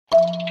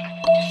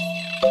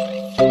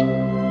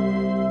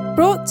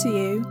to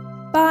you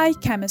by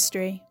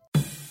Chemistry.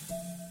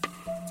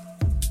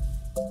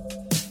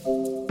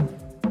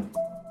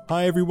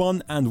 Hi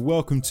everyone, and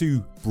welcome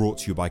to Brought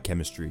to You by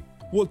Chemistry.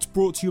 What's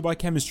brought to you by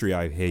chemistry,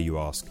 I hear you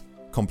ask?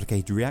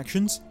 Complicated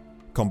reactions?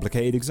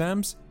 Complicated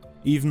exams?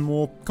 Even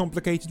more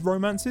complicated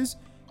romances?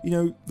 You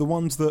know, the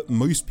ones that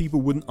most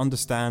people wouldn't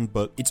understand,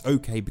 but it's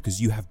okay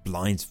because you have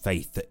blind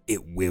faith that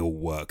it will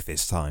work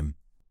this time.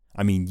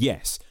 I mean,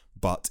 yes,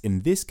 but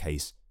in this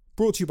case,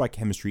 Brought to You by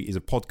Chemistry is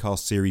a podcast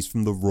series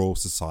from the Royal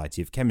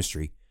Society of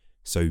Chemistry,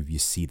 so you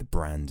see the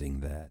branding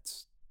there.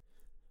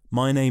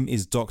 My name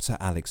is Dr.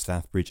 Alex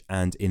Lathbridge,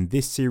 and in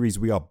this series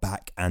we are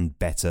back and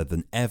better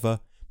than ever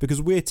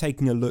because we're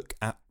taking a look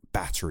at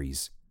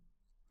batteries,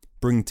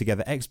 bringing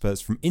together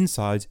experts from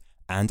inside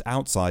and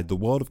outside the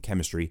world of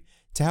chemistry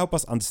to help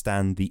us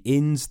understand the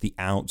ins, the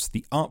outs,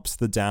 the ups,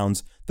 the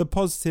downs, the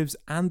positives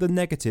and the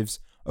negatives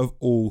of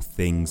all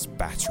things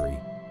battery.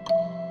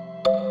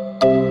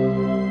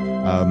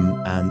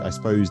 And I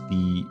suppose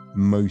the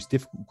most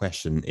difficult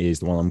question is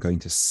the one I'm going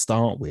to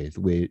start with,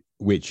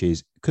 which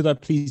is, could I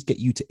please get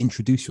you to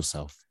introduce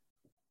yourself?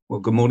 Well,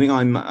 good morning.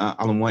 I'm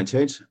Alan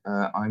Whitehead.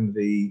 I'm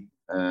the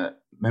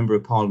Member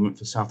of Parliament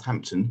for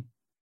Southampton,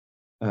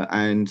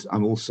 and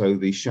I'm also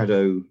the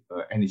Shadow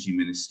Energy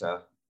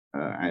Minister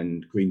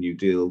and Green New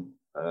Deal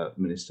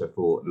Minister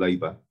for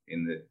Labour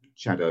in the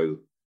Shadow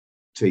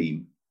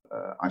team.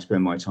 I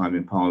spend my time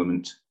in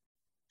Parliament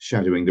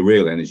shadowing the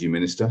real Energy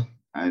Minister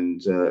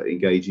and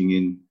engaging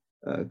in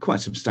quite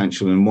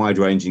substantial and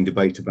wide-ranging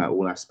debate about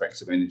all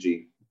aspects of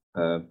energy,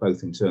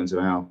 both in terms of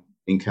our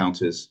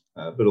encounters,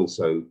 but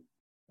also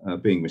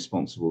being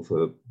responsible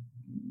for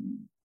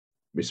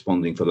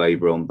responding for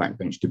Labour on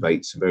backbench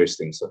debates and various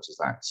things such as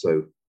that.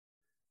 So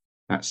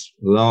that's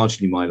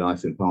largely my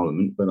life in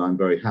Parliament, but I'm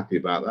very happy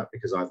about that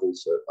because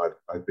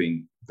I've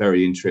been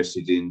very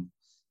interested in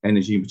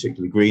energy,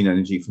 particularly green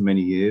energy, for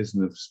many years,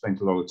 and have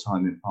spent a lot of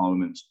time in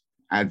Parliament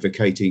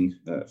advocating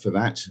for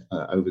that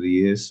over the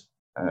years,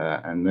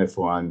 and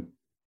therefore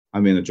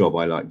I'm in a job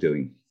I like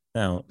doing.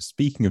 Now,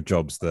 speaking of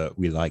jobs that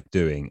we like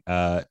doing,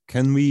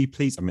 can we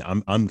please? I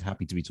mean, I'm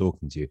happy to be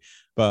talking to you,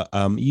 but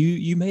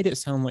you made it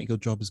sound like your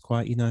job is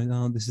quite,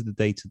 this is the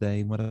day to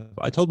day, whatever.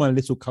 I told my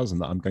little cousin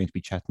that I'm going to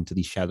be chatting to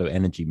the Shadow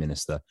Energy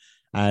Minister,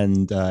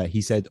 and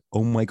he said,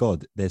 "Oh my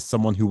God, there's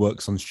someone who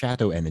works on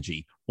shadow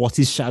energy. What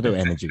is shadow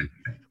energy?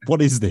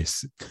 What is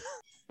this?"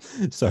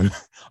 So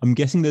I'm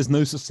guessing there's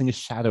no such thing as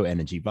shadow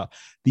energy. But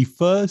the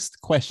first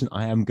question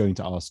I am going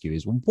to ask you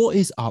is, what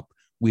is up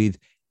with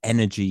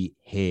energy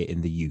here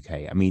in the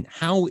UK? I mean,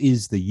 how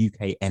is the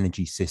UK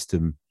energy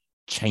system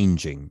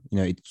changing?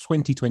 It's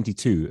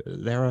 2022.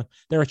 There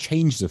are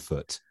changes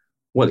afoot.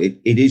 Well, it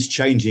is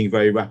changing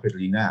very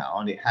rapidly now,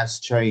 and it has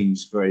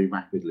changed very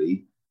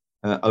rapidly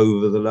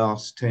over the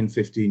last 10,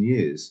 15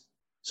 years.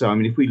 So, I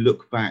mean, if we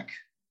look back,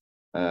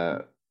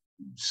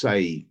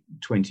 say,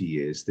 20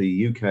 years,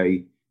 the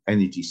UK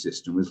energy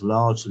system was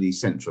largely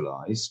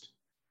centralised.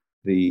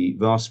 The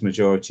vast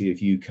majority of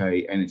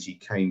UK energy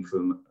came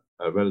from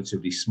a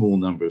relatively small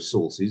number of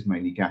sources,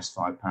 mainly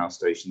gas-fired power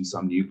stations,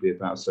 some nuclear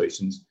power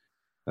stations,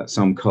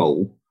 some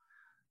coal.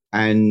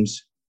 And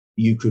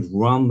you could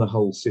run the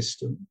whole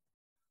system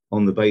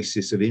on the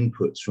basis of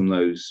inputs from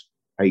those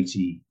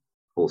 80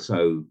 or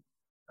so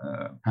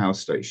power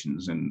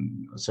stations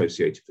and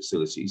associated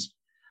facilities.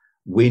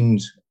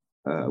 Wind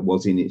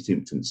was in its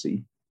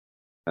infancy,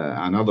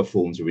 and other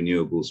forms of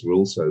renewables were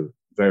also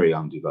very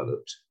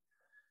undeveloped.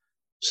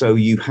 So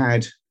you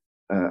had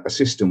a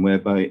system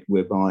whereby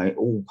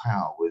all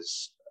power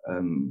was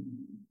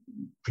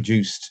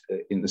produced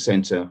in the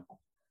centre,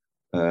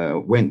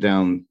 went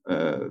down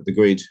the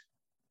grid,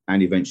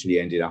 and eventually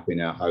ended up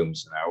in our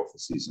homes and our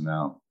offices and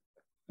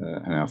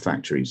our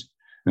factories.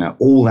 Now,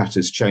 all that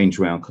has changed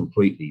around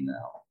completely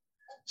now.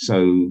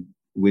 So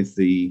with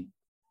the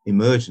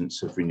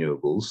emergence of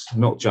renewables,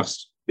 not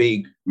just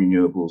big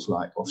renewables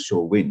like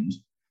offshore wind,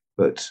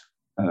 but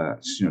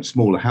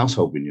smaller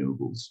household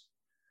renewables,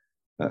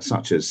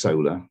 such as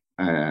solar,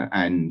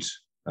 and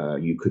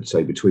you could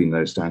say between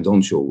those stands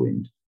onshore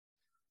wind.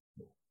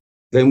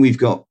 Then we've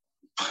got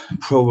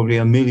probably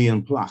 1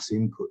 million plus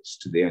inputs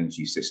to the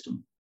energy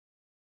system.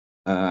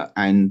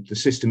 And the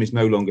system is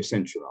no longer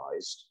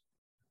centralized,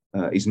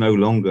 is no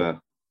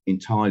longer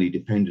entirely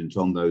dependent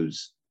on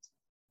those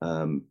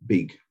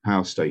big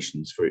power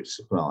stations for its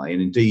supply.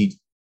 And indeed,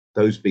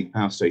 those big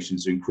power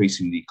stations are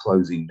increasingly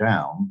closing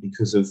down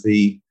because of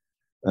the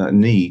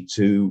need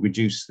to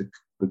reduce the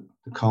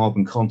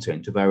carbon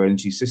content of our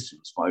energy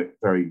systems by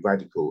very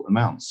radical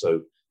amounts.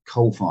 So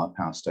coal-fired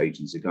power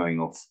stations are going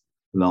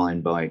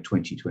offline by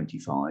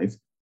 2025.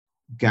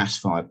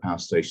 Gas-fired power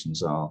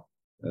stations are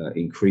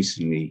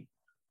increasingly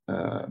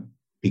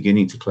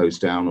beginning to close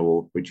down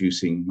or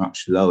producing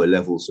much lower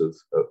levels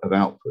of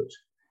output.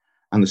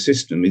 And the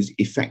system is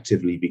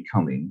effectively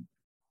becoming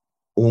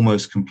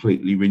almost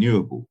completely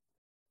renewable.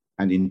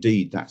 And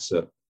indeed, that's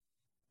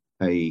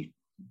a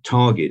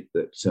target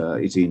that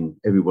is in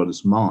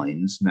everyone's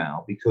minds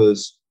now,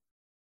 because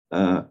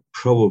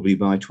probably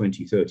by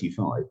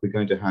 2035, we're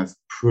going to have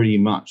pretty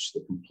much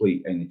the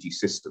complete energy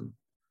system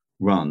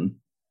run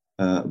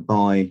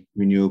by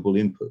renewable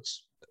inputs.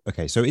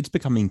 Okay, so it's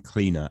becoming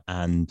cleaner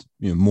and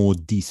more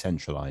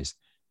decentralized.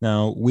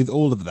 Now, with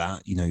all of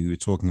that, you were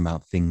talking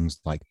about things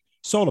like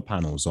solar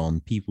panels on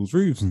people's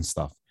roofs and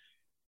stuff.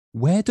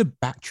 Where do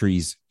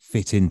batteries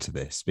fit into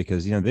this?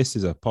 Because, this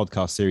is a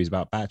podcast series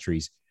about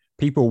batteries.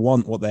 People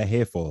want what they're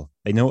here for.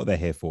 They know what they're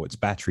here for. It's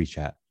battery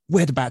chat.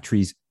 Where do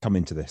batteries come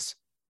into this?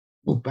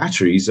 Well,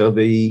 batteries are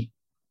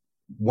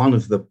one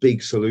of the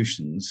big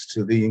solutions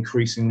to the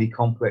increasingly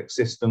complex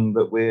system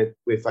that we're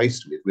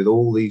faced with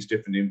all these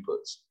different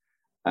inputs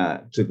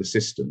to the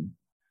system,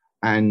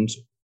 and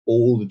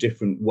all the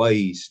different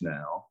ways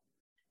now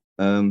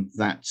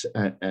that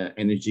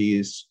energy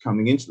is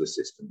coming into the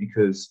system,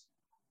 because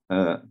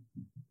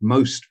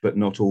most but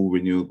not all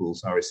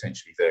renewables are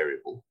essentially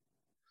variable,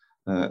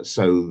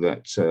 so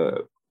that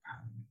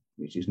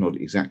which is not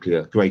exactly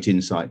a great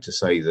insight to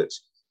say that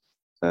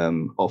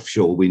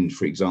offshore wind,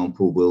 for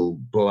example, will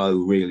blow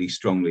really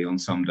strongly on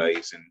some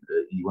days and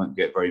you won't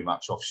get very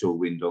much offshore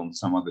wind on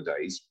some other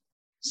days.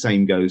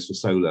 Same goes for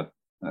solar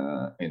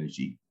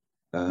energy.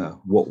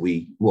 What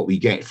we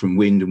get from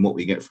wind and what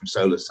we get from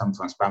solar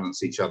sometimes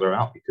balance each other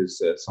out,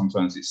 because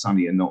sometimes it's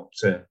sunny and not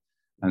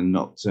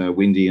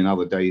windy, and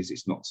other days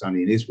it's not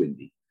sunny and is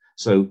windy.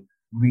 So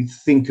we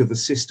think of the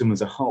system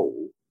as a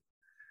whole.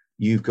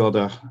 You've got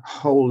a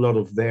whole lot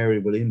of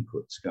variable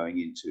inputs going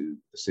into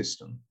the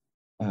system,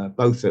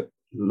 both at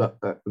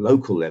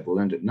local level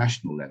and at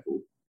national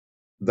level.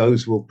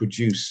 Those will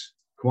produce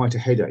quite a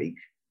headache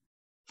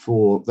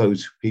for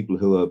those people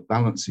who are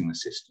balancing the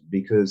system,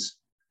 because,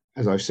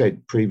 as I've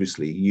said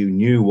previously, you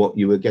knew what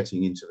you were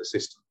getting into the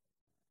system.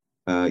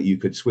 You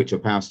could switch a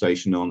power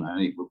station on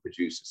and it would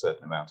produce a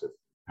certain amount of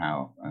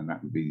power, and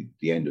that would be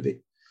the end of it.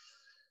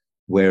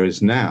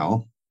 Whereas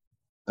now,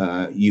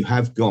 you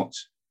have got,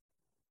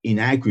 in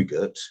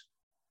aggregate,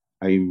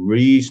 a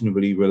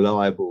reasonably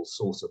reliable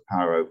source of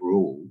power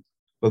overall,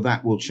 but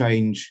that will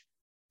change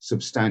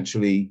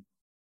substantially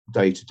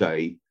day to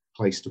day,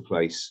 place to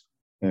place,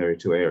 area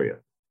to area.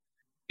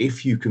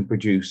 If you can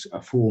produce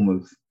a form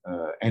of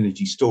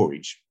energy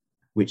storage,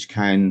 which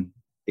can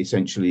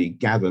essentially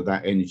gather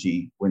that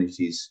energy when it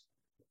is,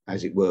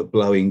 as it were,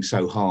 blowing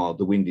so hard,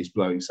 the wind is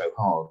blowing so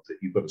hard that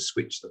you've got to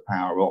switch the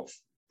power off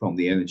from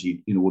the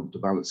energy in order to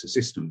balance the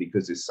system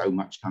because there's so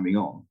much coming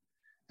on,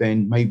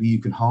 then maybe you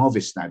can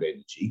harvest that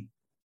energy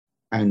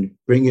and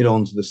bring it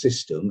onto the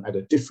system at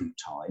a different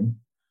time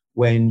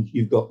when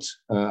you've got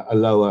a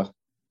lower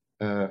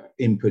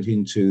input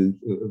into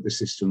the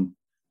system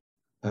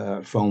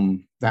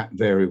from that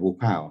variable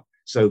power.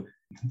 So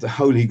the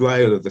holy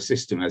grail of the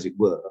system, as it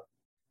were,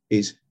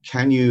 is,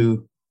 can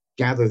you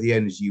gather the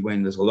energy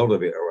when there's a lot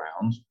of it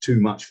around, too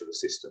much for the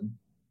system,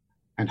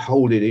 and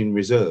hold it in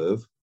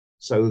reserve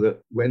so that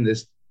when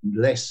there's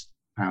less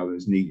power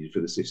that's needed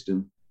for the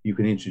system, you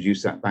can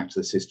introduce that back to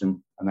the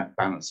system, and that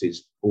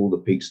balances all the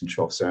peaks and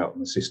troughs out,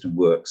 and the system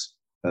works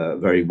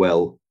very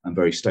well and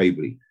very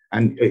stably.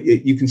 And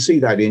you can see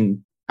that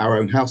in our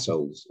own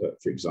households,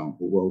 for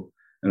example. Well,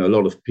 and a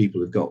lot of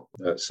people have got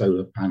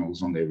solar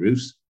panels on their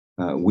roofs.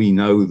 We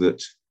know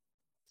that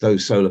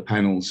those solar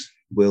panels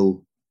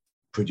will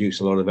produce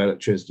a lot of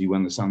electricity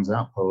when the sun's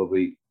out,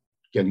 probably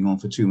getting on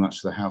for too much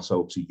for the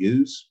household to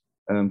use.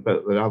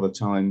 But at other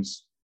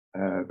times,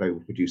 they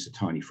will produce a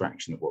tiny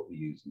fraction of what we're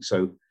using.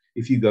 So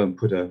if you go and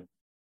put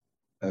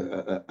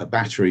a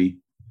battery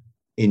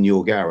in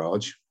your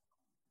garage,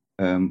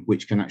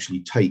 which can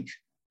actually take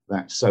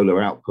that solar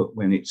output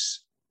when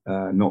it's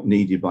not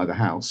needed by the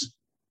house,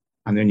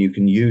 and then you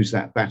can use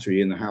that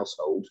battery in the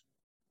household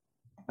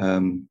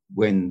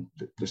when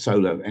the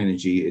solar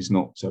energy is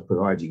not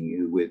providing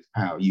you with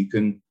power, you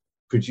can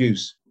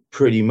produce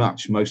pretty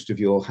much most of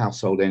your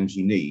household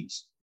energy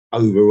needs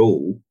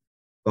overall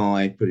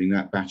by putting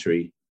that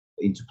battery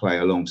into play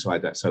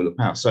alongside that solar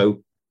power.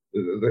 So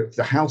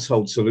the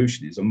household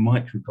solution is a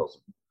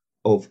microcosm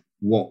of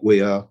what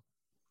we are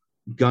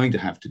going to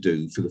have to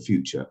do for the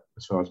future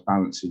as far as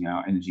balancing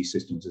our energy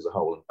systems as a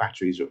whole, and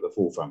batteries are at the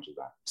forefront of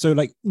that. So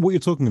like what you're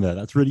talking about,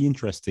 that's really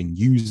interesting,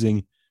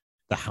 using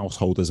the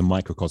household as a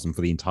microcosm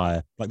for the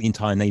entire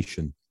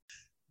nation.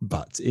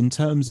 But in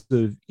terms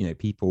of,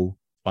 people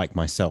like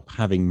myself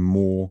having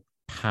more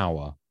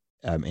power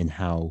in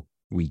how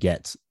we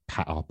get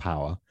our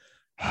power,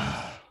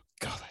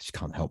 God, I just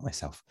can't help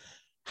myself.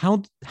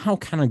 How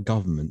can a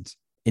government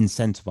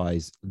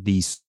incentivize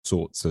these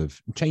sorts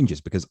of changes?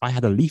 Because I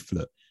had a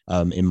leaflet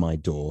in my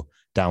door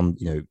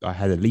I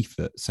had a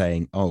leaflet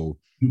saying,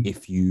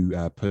 if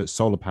you put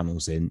solar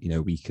panels in,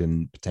 we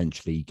can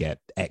potentially get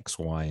X,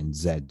 Y, and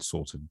Z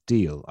sort of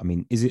deal. I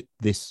mean, is it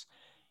this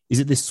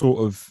sort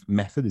of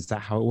method? Is that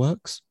how it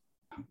works?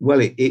 Well,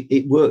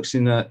 it works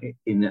in a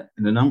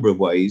number of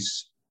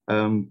ways,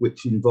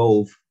 which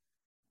involve,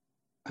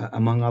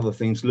 among other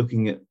things,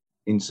 looking at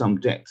in some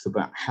depth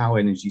about how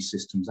energy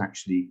systems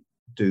actually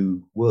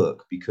do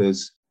work.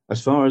 Because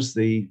as far as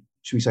the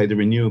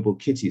renewable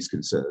kitty is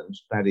concerned,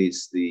 that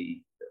is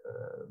the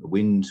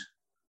wind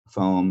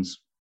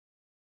farms,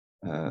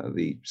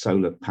 the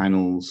solar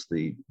panels,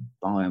 the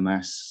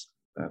biomass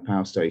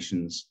power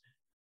stations,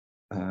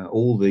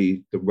 all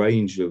the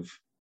range of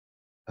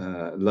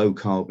low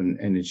carbon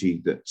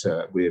energy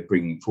that we're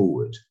bringing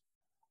forward.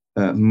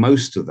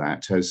 Most of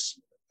that has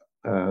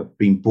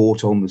been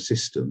bought on the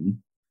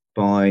system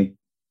by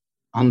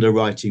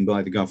underwriting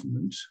by the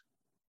government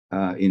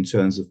in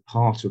terms of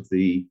part of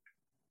the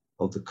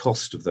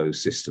cost of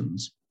those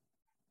systems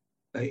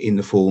in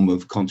the form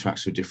of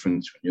contracts for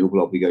difference,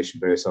 renewable obligation,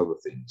 various other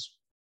things,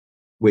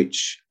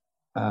 which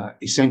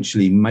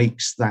essentially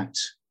makes that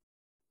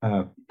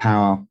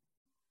power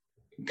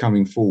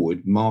coming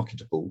forward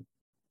marketable,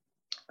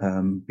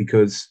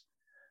 because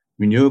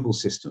renewable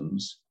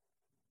systems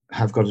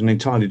have got an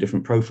entirely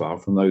different profile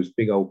from those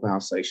big old power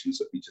stations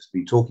that we've just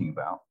been talking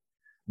about,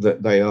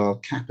 that they are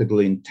capital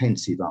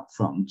intensive up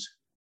front,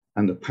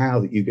 and the power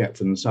that you get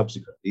from them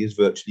subsequently is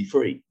virtually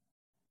free.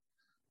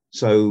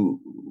 So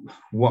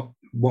what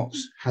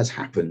has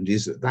happened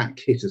is that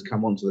kit has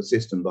come onto the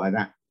system by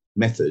that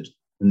method,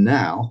 and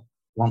now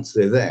once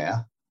they're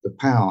there, the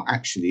power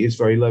actually is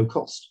very low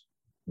cost.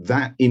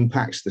 That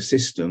impacts the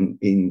system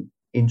in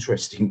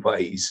interesting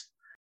ways.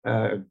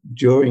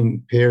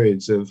 During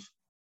periods of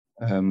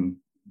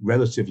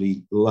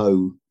relatively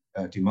low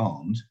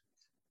demand,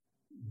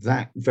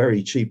 that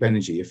very cheap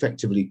energy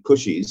effectively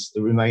pushes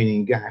the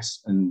remaining gas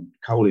and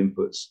coal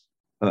inputs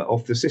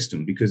off the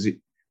system, because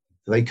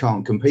they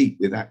can't compete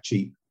with that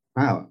cheap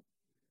power.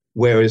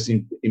 Whereas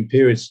in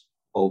periods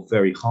of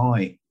very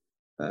high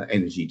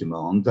energy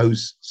demand,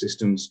 those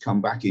systems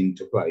come back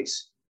into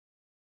place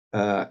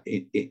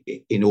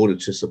in order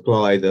to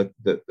supply the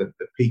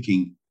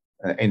peaking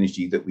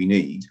energy that we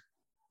need,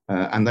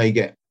 and they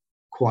get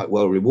quite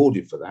well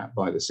rewarded for that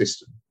by the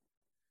system.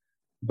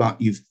 But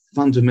you've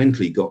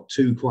fundamentally got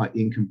two quite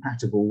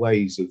incompatible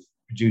ways of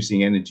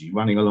producing energy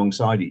running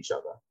alongside each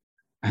other,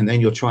 and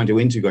then you're trying to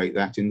integrate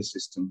that in the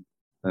system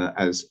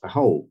as a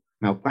whole.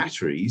 Now,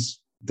 batteries,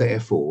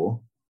 therefore,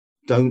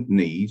 don't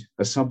need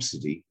a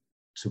subsidy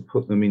to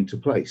put them into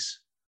place.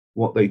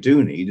 What they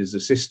do need is a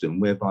system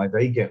whereby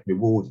they get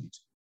rewarded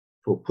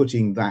for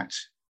putting that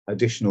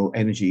additional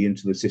energy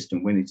into the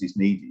system when it is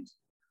needed,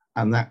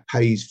 and that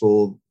pays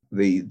for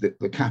the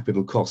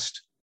capital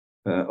cost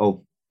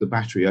of the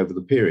battery over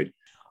the period.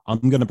 I'm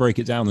going to break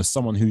it down as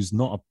someone who's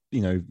not,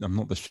 I'm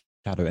not the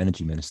shadow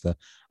energy minister.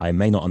 I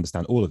may not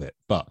understand all of it,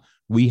 but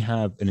we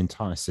have an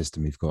entire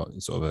system. We've got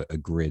sort of a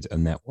grid, a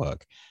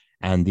network,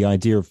 and the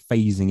idea of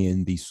phasing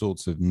in these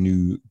sorts of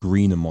new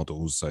greener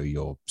models, so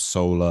your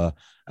solar,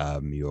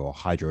 your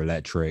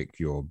hydroelectric,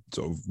 your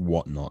sort of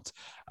whatnot,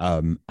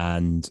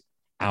 and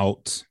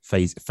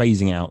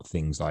phasing out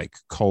things like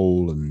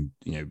coal and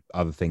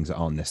other things that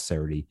aren't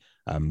necessarily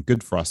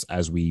good for us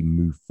as we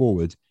move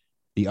forward.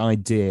 The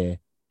idea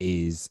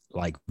is,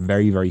 like,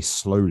 very, very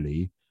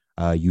slowly,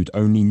 you'd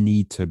only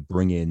need to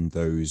bring in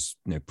those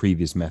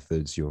previous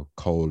methods, your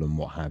coal and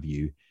what have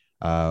you,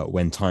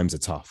 when times are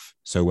tough.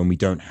 So when we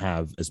don't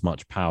have as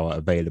much power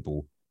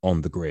available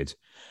on the grid.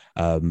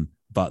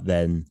 But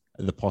then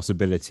the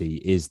possibility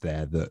is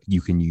there that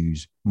you can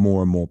use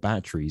more and more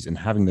batteries, and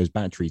having those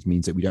batteries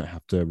means that we don't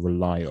have to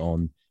rely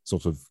on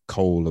sort of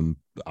coal and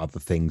other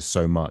things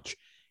so much.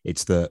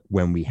 It's that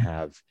when we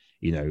have,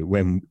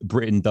 when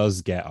Britain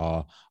does get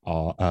our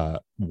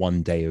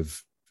 1 day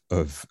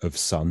of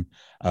sun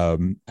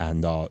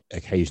and our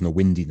occasional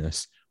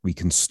windiness, we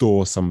can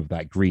store some of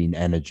that green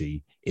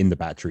energy in the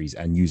batteries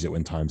and use it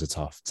when times are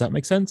tough. Does that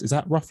make sense? Is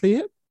that roughly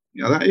it?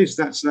 Yeah,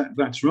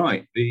 that's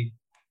right.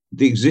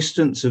 The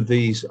existence of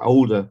these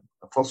older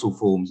fossil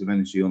forms of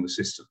energy on the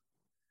system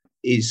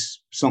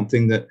is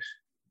something that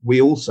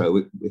we're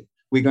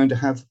going to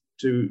have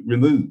to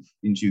remove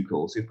in due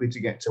course if we're to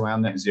get to our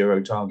net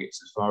zero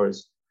targets as far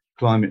as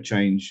climate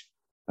change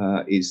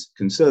is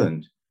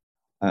concerned.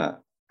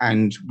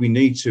 And we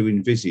need to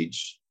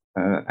envisage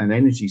an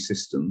energy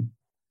system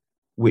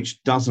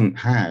which doesn't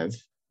have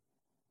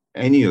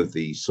any of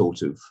these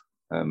sort of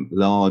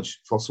large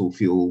fossil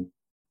fuel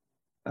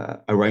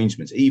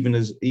arrangements, even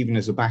as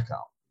a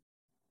backup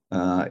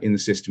in the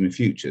system in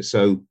future.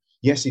 So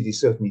yes, it is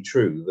certainly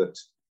true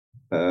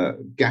that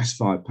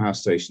gas-fired power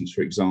stations,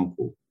 for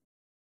example,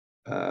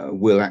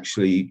 will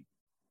actually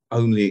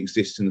only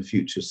exist in the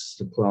future to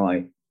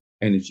supply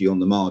energy on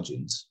the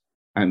margins,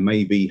 and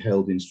may be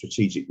held in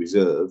strategic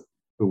reserve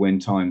for when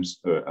times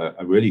are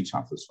really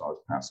tough as far as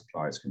power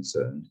supply is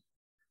concerned.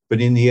 But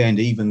in the end,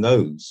 even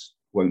those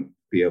won't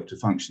be able to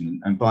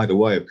function. And by the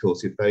way, of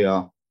course, if they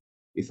are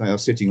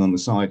sitting on the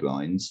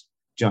sidelines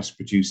just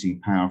producing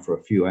power for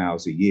a few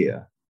hours a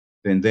year,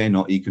 then they're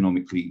not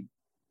economically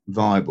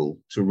viable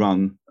to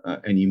run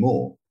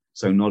anymore.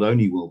 So not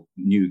only will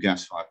new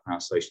gas-fired power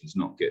stations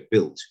not get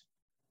built,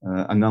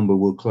 a number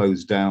will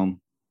close down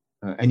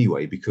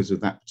anyway because of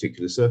that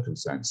particular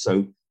circumstance.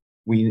 So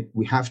we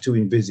have to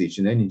envisage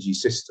an energy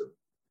system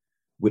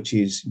which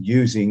is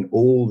using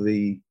all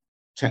the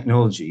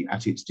technology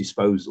at its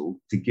disposal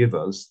to give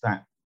us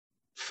that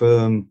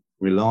firm,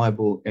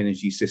 reliable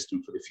energy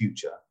system for the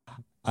future.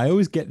 I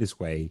always get this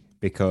way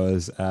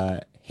because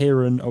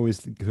Kieran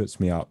always puts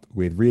me up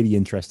with really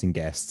interesting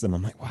guests, and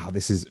I'm like, wow,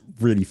 this is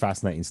really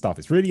fascinating stuff.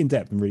 It's really in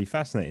depth and really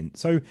fascinating.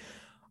 So,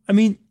 I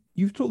mean,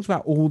 you've talked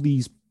about all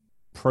these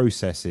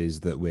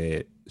processes that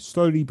we're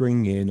slowly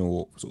bringing in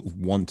or sort of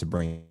want to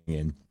bring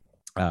in,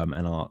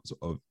 and are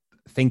sort of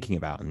thinking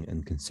about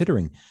and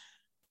considering.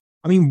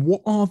 I mean,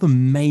 what are the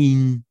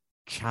main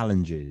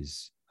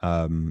challenges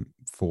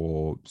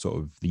for sort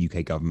of the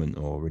UK government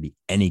or really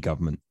any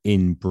government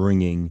in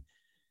bringing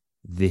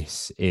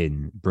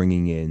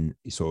bringing in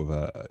sort of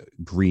a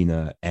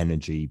greener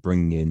energy,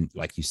 bringing in,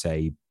 like you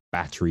say,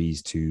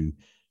 batteries to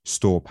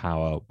store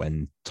power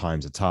when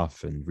times are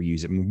tough and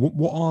reuse it? I mean,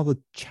 what are the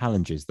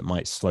challenges that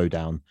might slow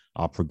down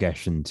our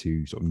progression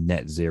to sort of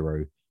net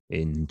zero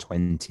in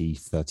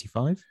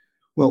 2035?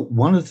 Well,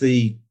 one of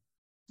the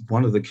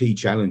key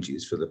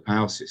challenges for the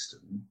power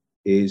system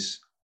is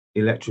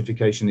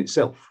electrification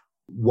itself.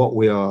 What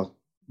we are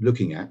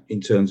looking at in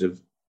terms of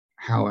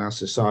how our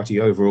society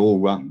overall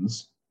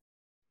runs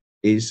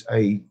is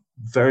a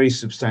very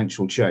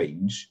substantial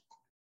change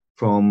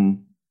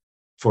from,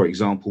 for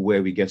example,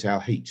 where we get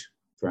our heat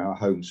for our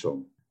homes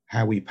from,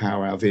 how we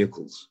power our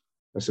vehicles.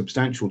 A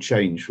substantial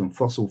change from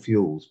fossil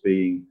fuels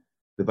being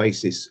the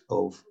basis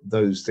of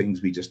those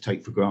things we just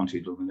take for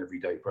granted on an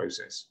everyday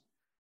process.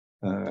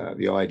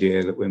 The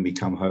idea that when we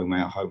come home,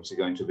 our homes are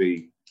going to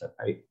be,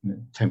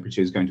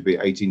 temperature is going to be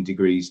 18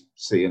 degrees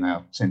C in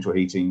our central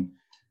heating,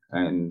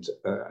 and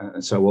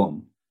so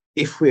on.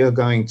 If we are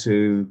going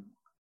to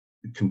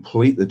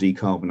complete the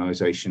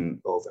decarbonisation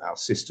of our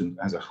system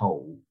as a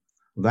whole,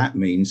 that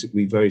means that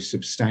we very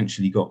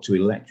substantially got to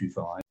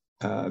electrify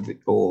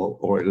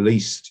or at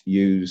least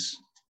use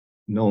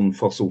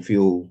non-fossil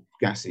fuel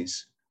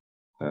gases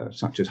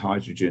such as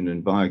hydrogen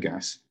and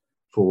biogas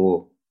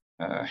for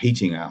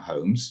heating our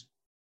homes.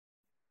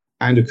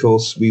 And of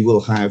course, we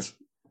will have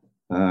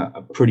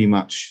a pretty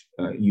much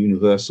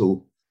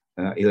universal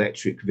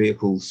electric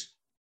vehicles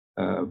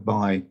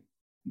by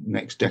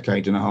next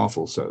decade and a half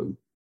or so.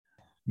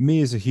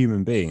 Me as a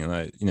human being,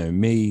 and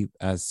me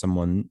as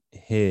someone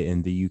here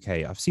in the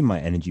UK, I've seen my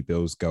energy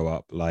bills go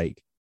up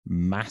like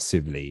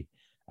massively,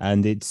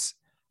 and it's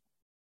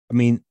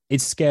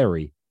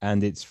scary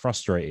and it's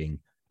frustrating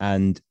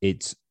and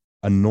it's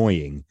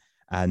annoying.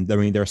 And I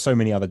mean, there are so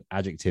many other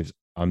adjectives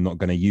I'm not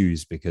going to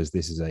use because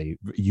this is a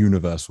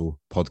universal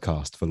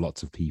podcast for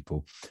lots of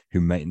people who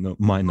might not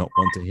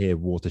want to hear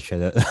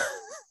watershed.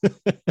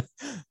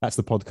 That's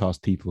the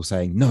podcast people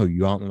saying, no,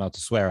 you aren't allowed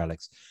to swear,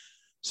 Alex.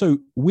 So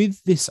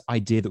with this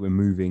idea that we're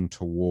moving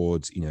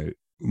towards,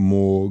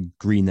 more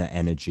greener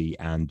energy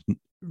and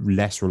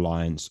less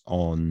reliance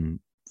on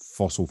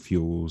fossil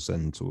fuels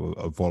and sort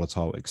of a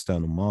volatile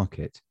external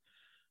market,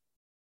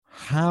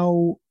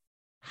 how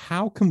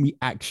can we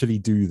actually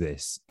do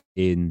this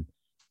in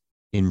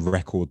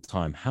record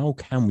time? How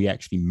can we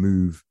actually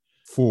move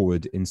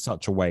forward in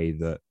such a way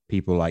that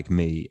people like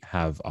me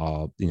have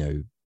our,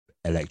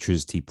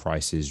 electricity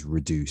prices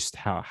reduced?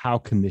 How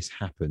can this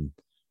happen?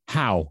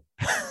 How?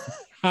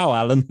 How,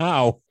 Alan?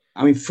 How?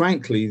 I mean,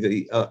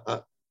 frankly,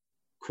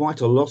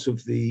 quite a lot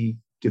of the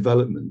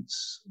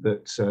developments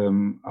that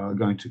are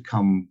going to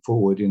come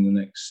forward in the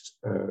next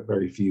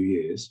very few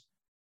years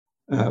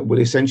will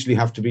essentially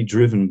have to be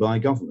driven by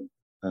government.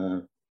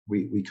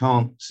 We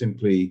can't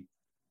simply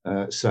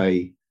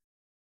say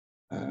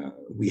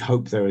we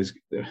hope there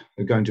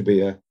are going to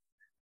be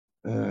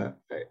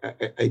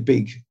a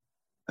big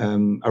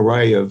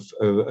array of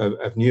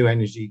new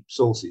energy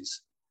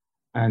sources,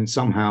 and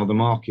somehow the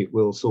market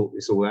will sort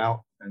this all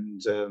out,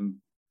 and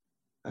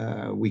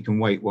we can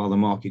wait while the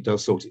market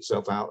does sort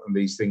itself out and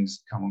these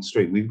things come on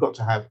stream. We've got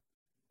to have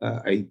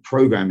a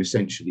program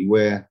essentially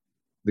where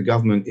the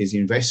government is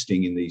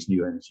investing in these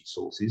new energy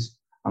sources,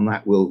 and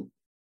that will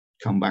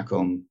come back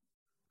on,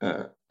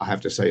 I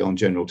have to say, on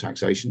general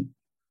taxation.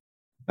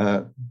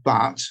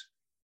 But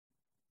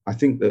I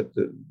think that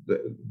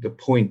the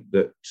point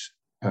that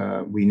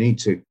we need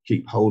to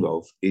keep hold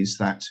of is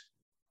that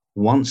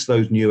once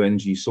those new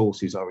energy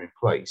sources are in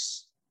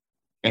place,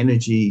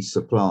 energy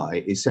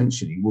supply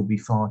essentially will be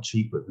far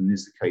cheaper than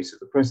is the case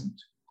at the present.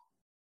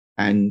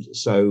 And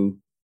so,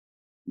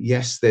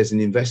 yes, there's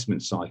an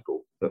investment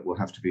cycle that will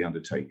have to be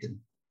undertaken,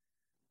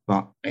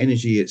 but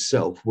energy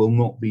itself will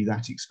not be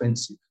that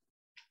expensive.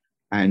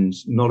 And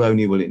not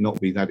only will it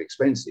not be that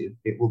expensive,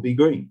 it will be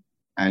green.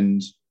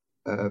 And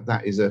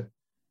that is a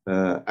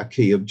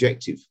key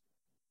objective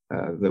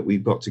that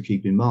we've got to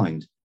keep in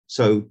mind.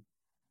 So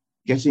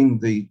getting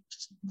the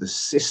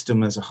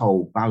system as a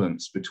whole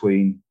balanced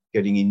between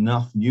getting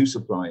enough new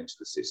supply into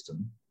the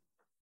system,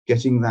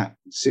 getting that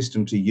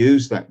system to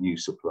use that new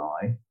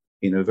supply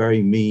in a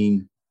very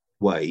mean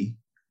way,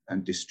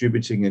 and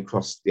distributing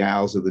across the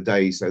hours of the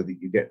day so that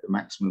you get the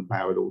maximum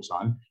power at all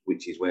time,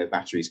 which is where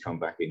batteries come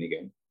back in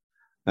again.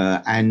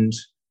 And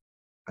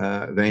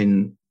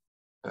then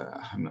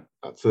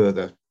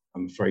further,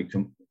 I'm afraid,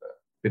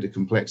 bit of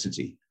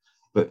complexity,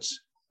 but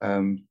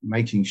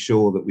making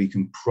sure that we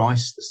can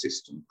price the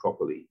system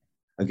properly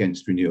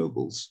against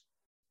renewables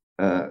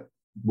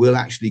will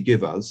actually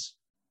give us,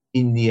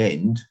 in the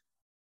end,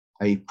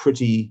 a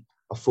pretty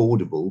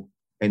affordable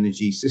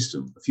energy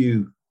system. A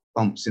few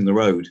bumps in the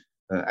road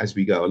as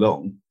we go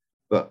along,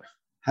 but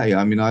hey,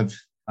 I mean, I've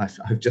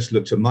just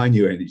looked at my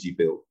new energy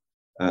bill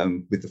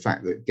with the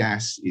fact that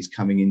gas is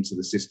coming into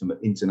the system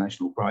at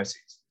international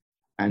prices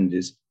and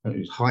is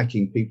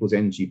hiking people's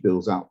energy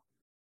bills up.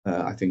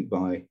 I think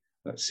by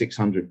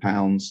 £600,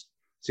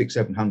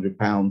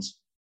 £700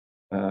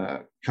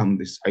 come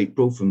this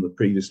April from the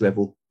previous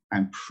level,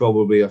 and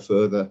probably a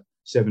further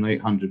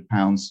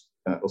 £700-800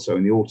 or so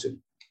in the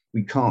autumn.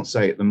 We can't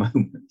say at the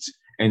moment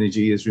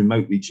energy is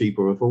remotely cheap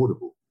or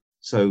affordable.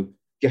 So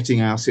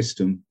getting our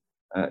system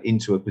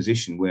into a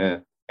position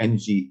where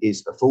energy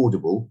is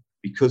affordable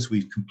because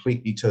we've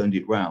completely turned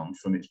it round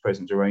from its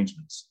present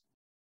arrangements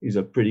is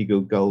a pretty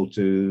good goal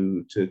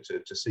to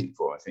seek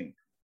for, I think.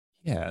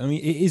 Yeah, I mean,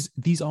 it is.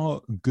 These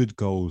are good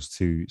goals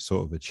to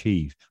sort of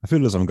achieve. I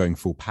feel as I'm going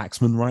full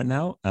Paxman right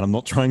now, and I'm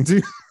not trying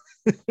to.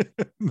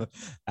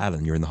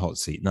 Alan, you're in the hot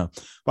seat now.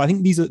 But I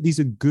think these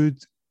are good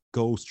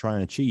goals to try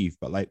and achieve.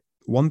 But like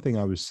one thing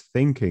I was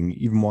thinking,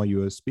 even while you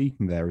were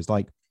speaking there, is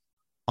like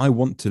I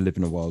want to live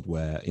in a world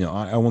where, you know,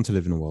 I want to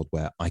live in a world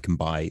where I can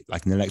buy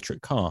like an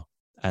electric car,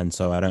 and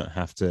so I don't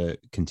have to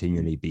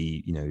continually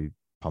be, you know,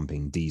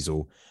 pumping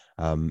diesel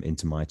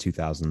into my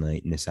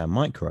 2008 Nissan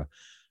Micra.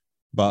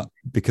 But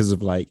because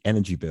of like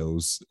energy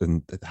bills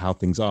and how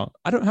things are,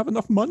 I don't have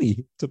enough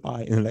money to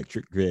buy an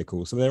electric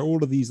vehicle. So there are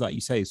all of these, like you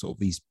say, sort of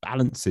these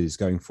balances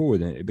going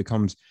forward, and it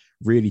becomes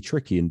really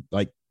tricky and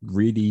like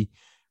really,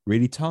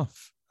 really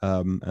tough.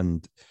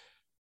 And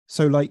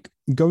so like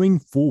going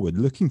forward,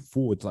 looking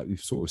forward, like we've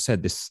sort of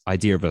said, this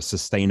idea of a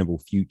sustainable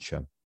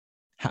future.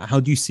 How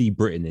do you see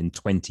Britain in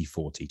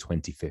 2040,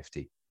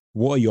 2050?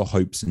 What are your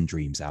hopes and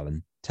dreams,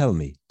 Alan? Tell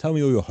me all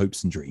your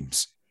hopes and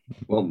dreams.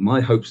 Well,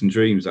 my hopes and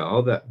dreams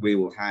are that we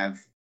will have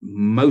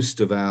most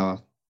of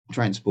our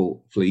transport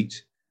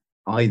fleet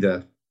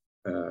either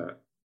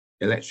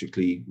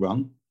electrically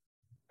run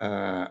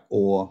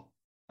or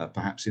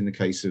perhaps in the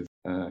case of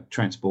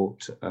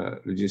transport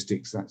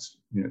logistics, that's,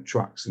 you know,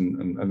 trucks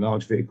and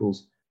large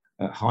vehicles,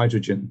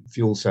 hydrogen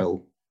fuel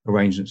cell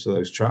arrangements for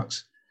those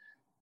trucks.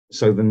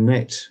 So the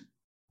net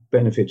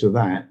benefit of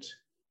that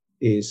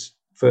is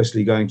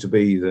firstly going to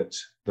be that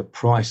the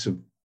price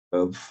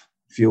of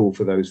fuel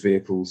for those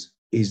vehicles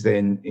is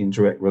then in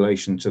direct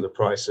relation to the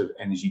price of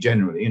energy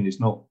generally, and it's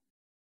not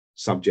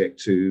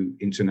subject to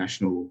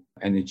international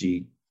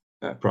energy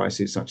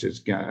prices such as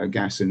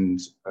gas and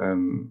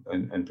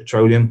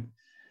petroleum.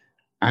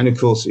 And of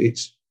course,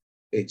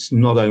 it's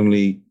not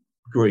only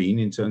green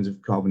in terms of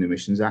carbon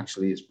emissions.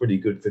 Actually, it's pretty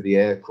good for the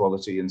air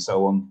quality and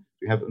so on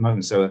we have at the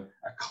moment. So a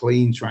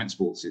clean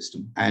transport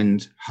system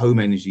and home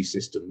energy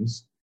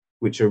systems,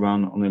 which are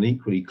run on an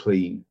equally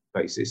clean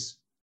basis,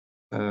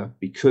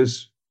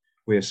 because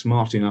we're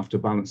smart enough to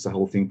balance the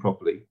whole thing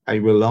properly, a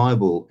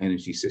reliable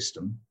energy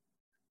system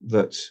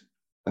that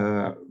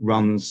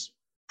runs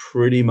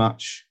pretty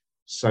much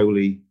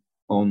solely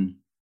on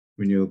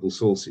renewable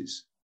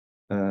sources.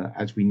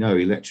 As we know,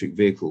 electric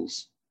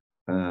vehicles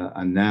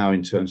are now,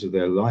 in terms of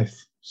their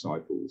life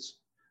cycles,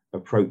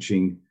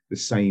 approaching the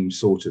same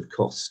sort of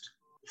cost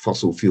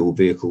fossil fuel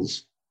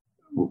vehicles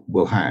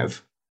will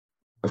have.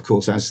 Of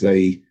course, as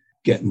they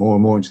get more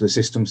and more into the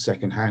system,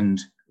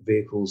 second-hand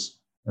vehicles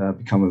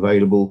become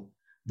available,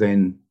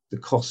 then the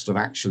cost of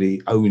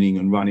actually owning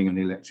and running an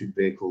electric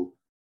vehicle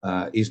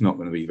is not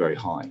going to be very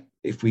high.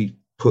 If we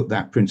put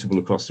that principle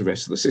across the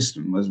rest of the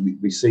system, as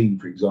we've seen,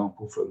 for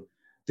example, from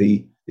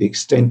the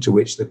extent to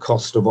which the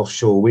cost of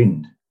offshore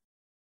wind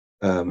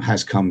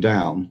has come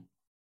down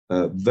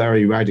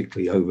very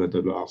radically over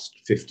the last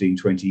 15,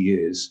 20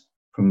 years,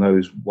 from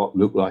those what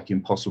look like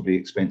impossibly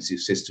expensive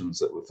systems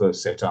that were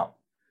first set up,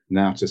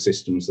 now to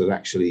systems that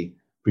actually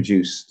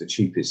produce the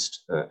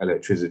cheapest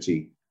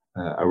electricity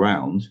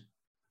around,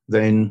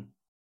 then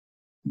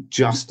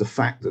just the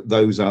fact that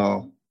those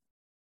are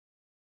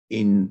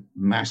in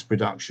mass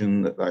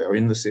production, that they are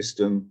in the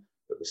system,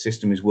 that the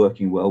system is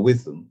working well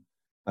with them,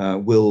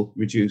 will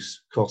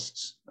reduce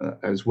costs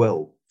as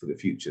well for the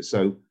future.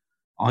 So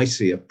I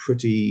see a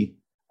pretty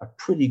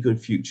good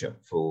future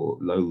for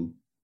low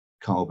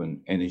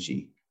carbon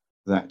energy,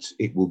 that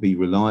it will be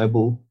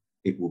reliable,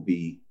 it will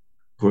be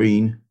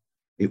green,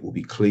 it will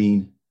be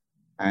clean,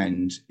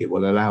 and it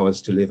will allow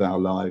us to live our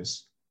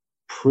lives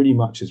pretty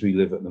much as we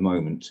live at the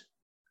moment,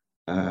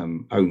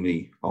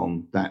 only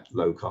on that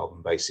low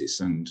carbon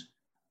basis. And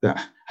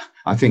that,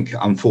 I think,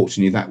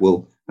 unfortunately, that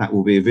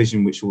will be a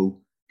vision which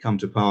will come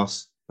to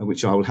pass,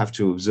 which I will have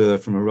to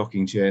observe from a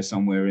rocking chair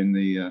somewhere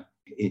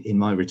in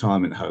my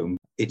retirement home.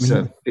 It's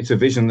a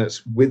vision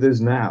that's with us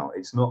now.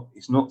 It's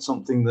not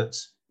something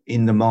that's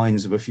in the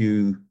minds of a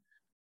few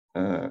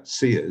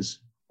seers.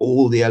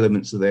 All the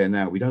elements are there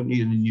now. We don't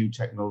need any new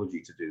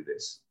technology to do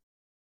this.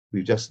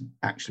 We've just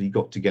actually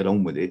got to get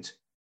on with it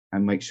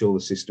and make sure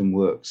the system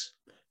works.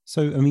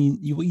 So, I mean,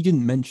 what you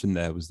didn't mention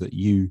there was that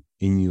you,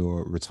 in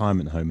your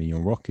retirement home, in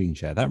your rocking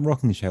chair, that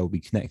rocking chair will be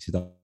connected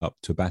up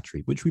to a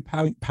battery, which will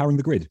be powering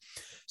the grid.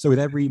 So with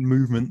every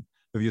movement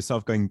of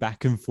yourself going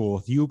back and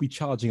forth, you'll be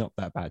charging up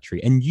that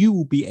battery and you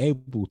will be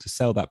able to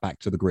sell that back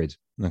to the grid.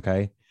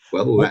 Okay.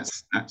 Well,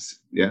 that's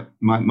yeah.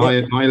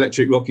 My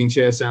electric rocking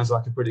chair sounds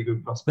like a pretty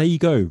good prospect. There you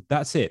go.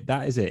 That's it.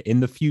 That is it. In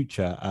the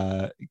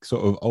future,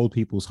 sort of old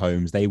people's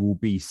homes, they will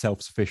be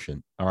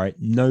self-sufficient. All right.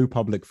 No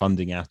public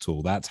funding at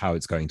all. That's how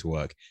it's going to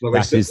work. Well,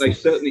 they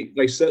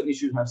certainly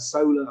should have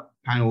solar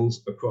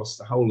panels across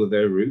the whole of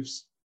their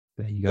roofs.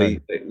 There you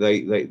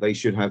go. They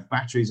should have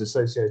batteries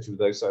associated with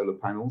those solar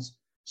panels,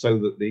 so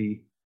that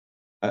the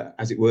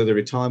as it were, the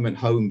retirement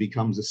home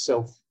becomes a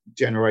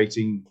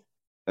self-generating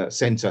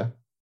centre.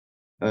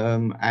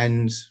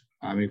 And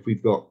I mean, if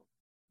we've got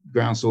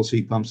ground source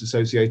heat pumps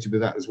associated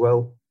with that as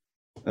well,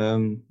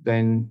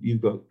 then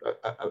you've got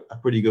a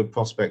pretty good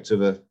prospect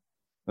of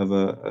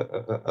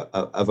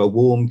a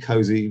warm,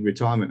 cozy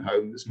retirement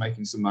home that's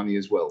making some money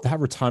as well.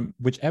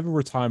 Whichever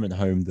retirement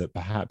home that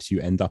perhaps you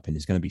end up in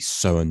is going to be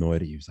so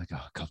annoyed at you. It's like,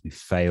 oh God, we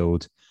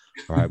failed.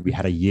 All right, we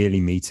had a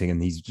yearly meeting,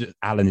 and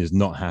Alan is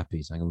not happy.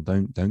 He's like, well,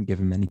 don't give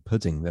him any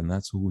pudding. Then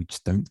that's all. We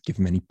just don't give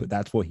him any. But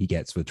that's what he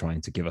gets for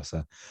trying to give us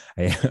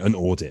an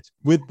audit.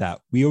 With that,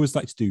 we always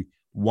like to do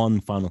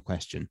one final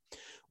question,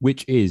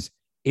 which is,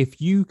 if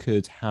you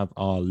could have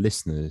our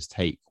listeners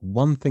take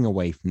one thing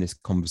away from this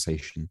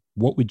conversation,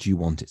 what would you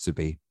want it to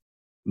be?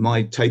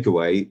 My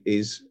takeaway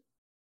is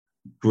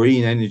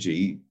green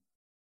energy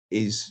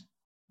is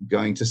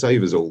going to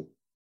save us all,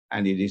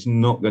 and it is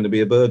not going to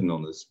be a burden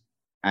on us.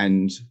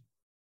 And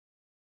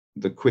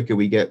the quicker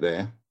we get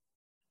there,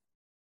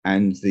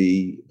 and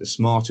the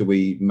smarter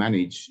we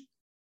manage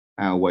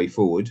our way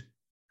forward,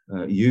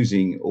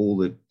 using all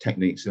the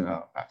techniques at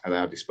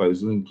our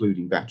disposal,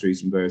 including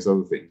batteries and various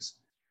other things,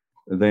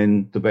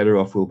 then the better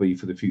off we'll be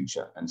for the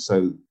future. And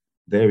so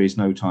there is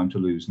no time to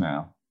lose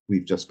now.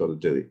 We've just got to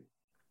do it.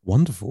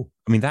 Wonderful.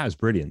 I mean, that was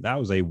brilliant. That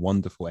was a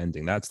wonderful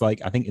ending. That's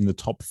like, I think, in the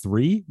top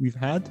 3 we've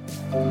had.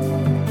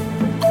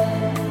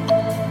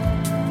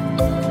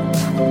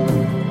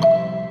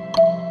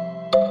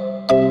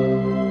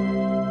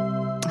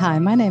 Hi,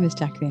 my name is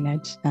Jacqueline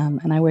Edge,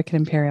 and I work at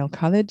Imperial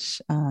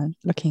College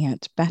looking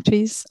at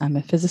batteries. I'm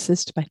a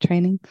physicist by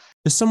training.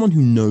 As someone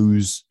who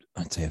knows,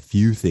 I'd say, a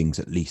few things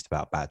at least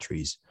about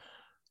batteries,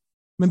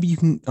 maybe you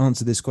can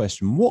answer this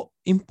question. What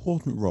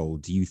important role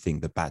do you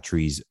think that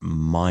batteries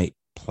might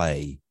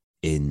play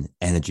in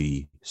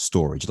energy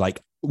storage?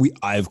 Like,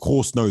 I of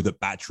course know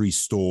that batteries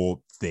store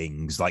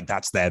things, like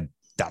that's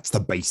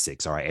the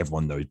basics. All right,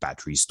 everyone knows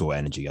batteries store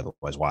energy,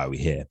 otherwise why are we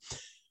here?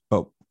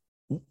 But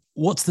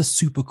what's the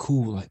super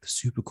cool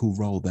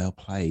role they'll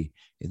play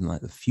in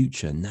like the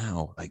future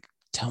now? Like,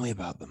 tell me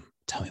about them.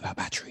 Tell me about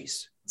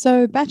batteries.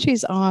 So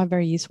batteries are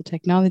very useful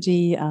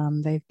technology.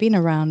 They've been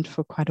around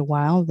for quite a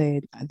while.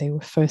 They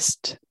were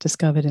first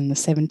discovered in the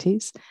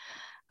 70s.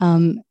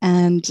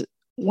 And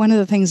one of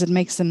the things that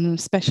makes them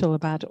special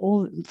about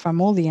all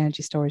the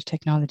energy storage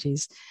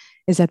technologies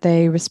is that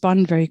they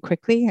respond very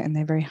quickly and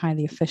they're very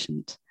highly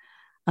efficient.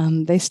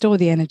 They store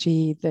the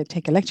energy, they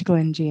take electrical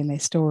energy and they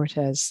store it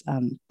as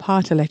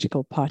part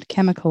electrical, part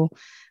chemical,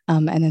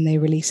 and then they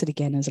release it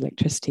again as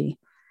electricity.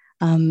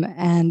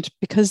 And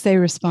because they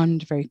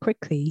respond very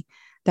quickly,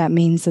 that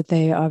means that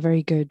they are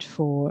very good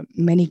for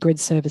many grid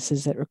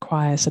services that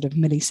require sort of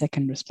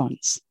millisecond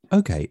response.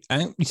 Okay,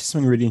 and you said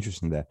something really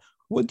interesting there.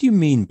 What do you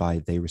mean by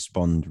they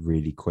respond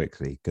really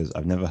quickly? Because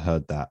I've never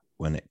heard that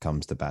when it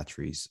comes to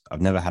batteries. I've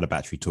never had a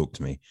battery talk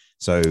to me.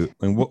 So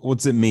what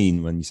does it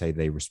mean when you say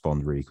they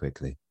respond really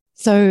quickly?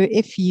 So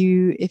if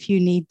you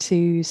need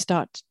to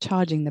start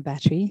charging the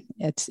battery,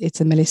 it's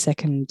a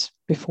millisecond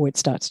before it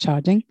starts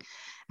charging.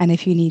 And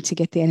if you need to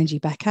get the energy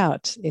back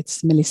out,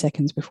 it's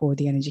milliseconds before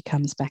the energy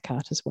comes back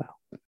out as well.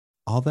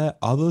 Are there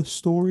other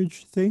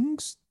storage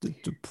things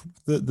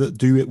that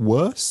do it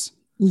worse?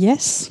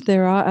 Yes,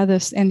 there are other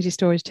energy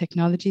storage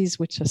technologies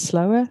which are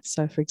slower.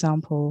 So, for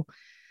example,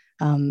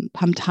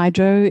 pumped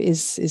hydro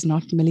is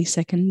not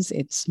milliseconds.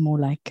 It's more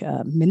like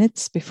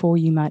minutes before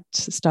you might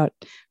start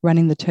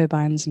running the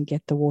turbines and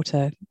get the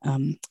water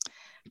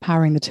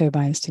powering the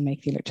turbines to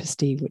make the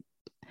electricity.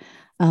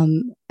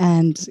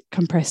 And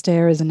compressed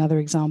air is another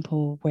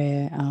example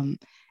where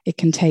it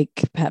can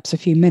take perhaps a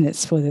few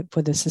minutes for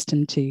the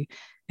system to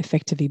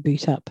effectively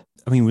boot up.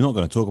 I mean, we're not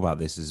going to talk about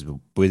this. This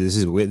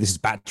is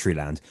battery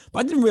land. But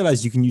I didn't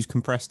realize you can use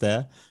compressed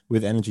air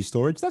with energy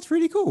storage. That's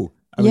really cool.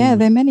 I mean,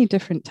 there are many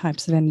different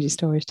types of energy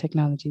storage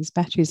technologies.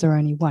 Batteries are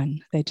only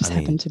one. They just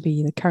happen to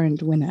be the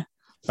current winner.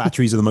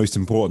 Batteries are the most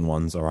important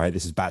ones, all right?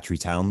 This is Battery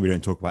Town. We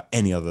don't talk about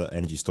any other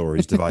energy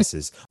storage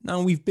devices.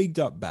 Now, we've bigged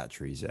up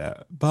batteries,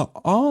 but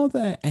are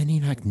there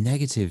any like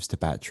negatives to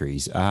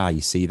batteries?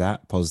 You see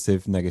that?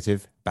 Positive,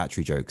 negative,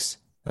 battery jokes.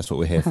 That's what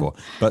we're here for.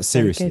 But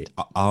seriously,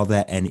 are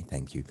there any,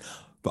 thank you,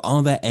 but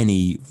are there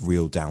any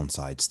real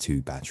downsides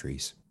to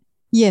batteries?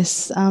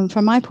 Yes,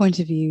 from my point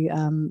of view,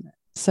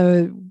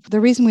 so the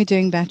reason we're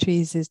doing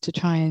batteries is to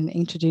try and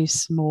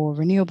introduce more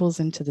renewables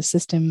into the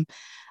system.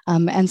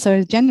 And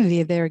so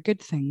generally they're a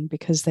good thing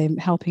because they're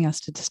helping us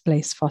to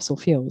displace fossil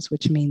fuels,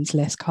 which means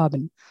less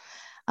carbon.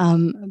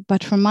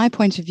 But from my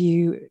point of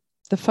view,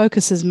 the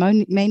focus has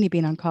mainly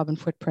been on carbon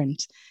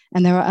footprint,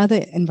 and there are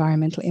other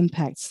environmental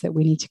impacts that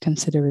we need to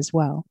consider as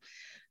well.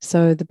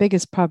 So the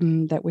biggest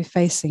problem that we're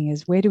facing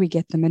is, where do we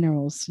get the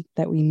minerals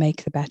that we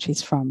make the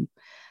batteries from?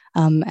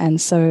 And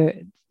so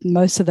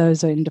most of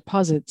those are in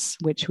deposits,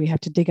 which we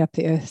have to dig up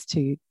the earth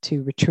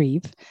to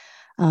retrieve.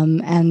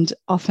 And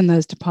often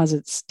those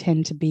deposits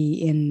tend to be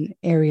in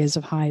areas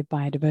of high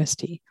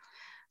biodiversity.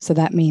 So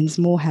that means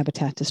more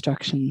habitat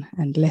destruction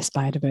and less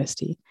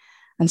biodiversity.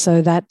 And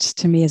so that,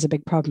 to me, is a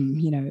big problem.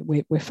 You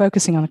know, we're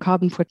focusing on a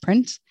carbon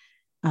footprint,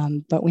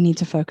 but we need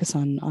to focus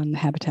on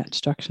habitat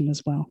destruction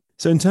as well.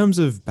 So in terms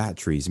of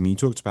batteries, I mean, you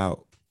talked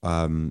about,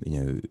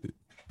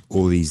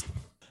 all these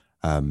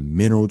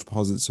mineral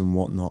deposits and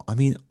whatnot. I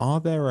mean, are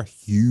there a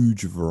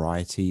huge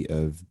variety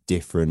of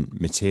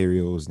different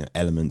materials,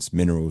 elements,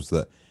 minerals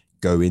that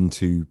go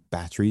into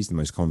batteries, the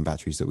most common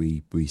batteries that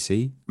we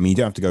see? I mean, you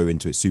don't have to go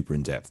into it super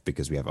in depth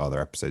because we have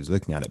other episodes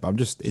looking at it, but I'm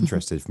just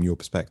interested from your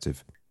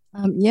perspective.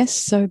 Yes,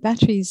 so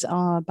batteries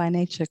are by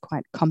nature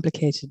quite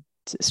complicated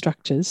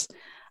structures.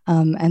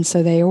 And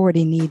so they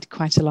already need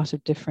quite a lot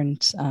of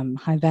different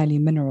high value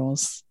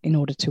minerals in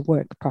order to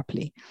work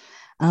properly.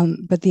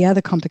 But the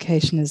other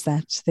complication is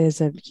that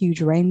there's a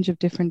huge range of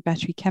different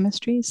battery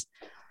chemistries.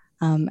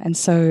 And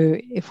so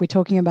if we're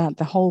talking about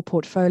the whole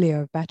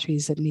portfolio of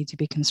batteries that need to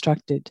be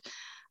constructed,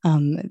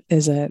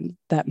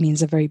 that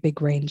means a very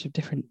big range of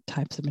different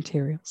types of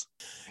materials.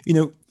 You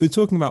know, we're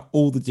talking about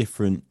all the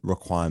different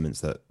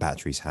requirements that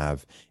batteries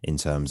have in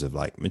terms of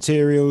like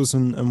materials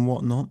and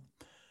whatnot.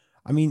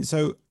 I mean,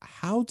 so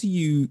how do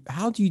you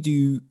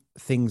do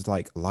things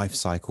like life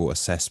cycle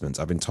assessments?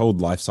 I've been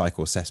told life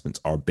cycle assessments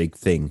are a big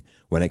thing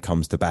when it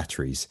comes to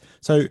batteries.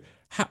 So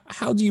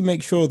how do you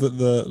make sure that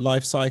the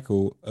life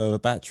cycle of a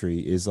battery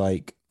is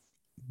like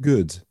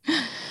good?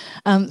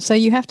 So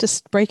you have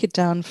to break it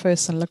down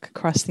first and look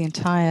across the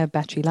entire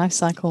battery life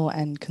cycle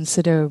and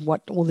consider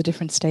what all the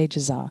different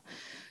stages are.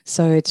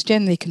 So it's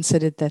generally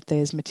considered that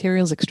there's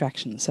materials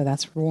extraction. So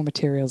that's raw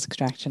materials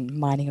extraction,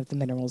 mining of the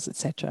minerals,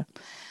 etc.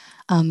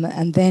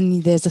 And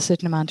then there's a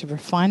certain amount of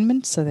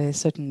refinement. So there's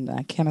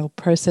certain chemical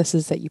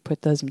processes that you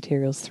put those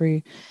materials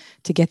through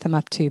to get them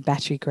up to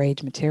battery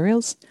grade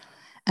materials.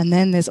 And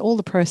then there's all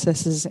the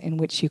processes in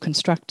which you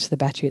construct the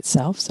battery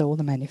itself. So all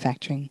the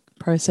manufacturing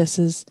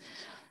processes.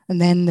 And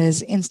then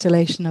there's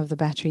installation of the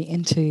battery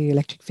into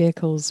electric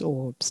vehicles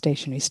or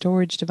stationary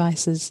storage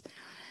devices.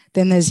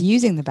 Then there's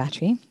using the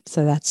battery.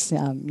 So that's,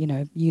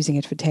 using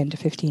it for 10 to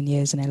 15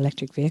 years in an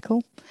electric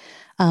vehicle.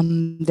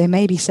 There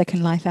may be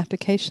second life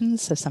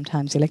applications. So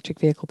sometimes the electric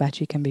vehicle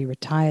battery can be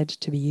retired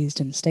to be used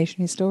in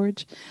stationary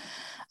storage.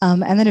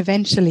 And then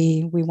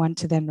eventually we want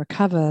to then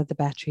recover the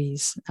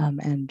batteries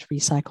and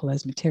recycle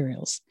those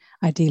materials.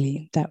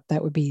 Ideally,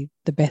 that would be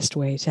the best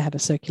way to have a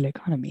circular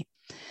economy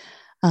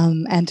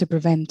and to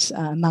prevent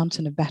a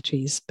mountain of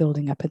batteries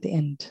building up at the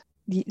end.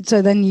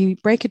 So then you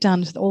break it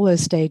down to all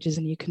those stages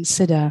and you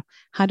consider,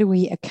 how do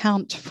we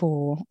account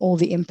for all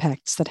the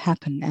impacts that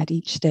happen at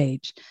each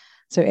stage?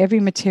 So every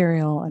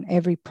material and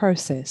every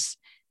process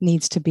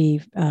needs to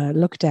be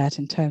looked at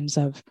in terms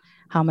of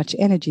how much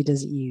energy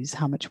does it use?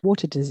 How much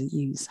water does it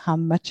use? How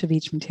much of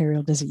each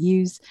material does it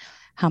use?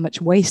 How much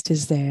waste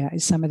is there?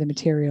 Is some of the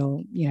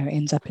material,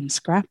 ends up in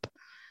scrap?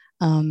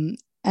 And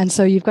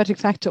so you've got to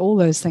factor all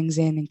those things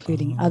in,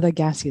 including other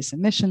gaseous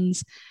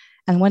emissions.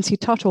 And once you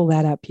tot all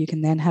that up, you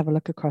can then have a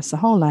look across the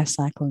whole life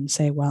cycle and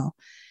say, well,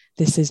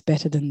 this is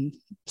better than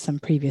some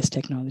previous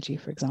technology,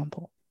 for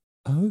example.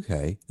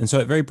 Okay. And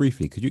so very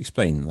briefly, could you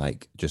explain,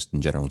 like, just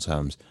in general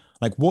terms,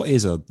 like, what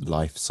is a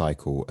life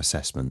cycle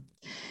assessment?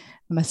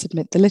 I must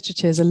admit, the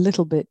literature is a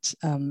little bit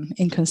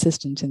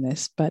inconsistent in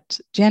this, but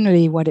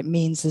generally what it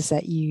means is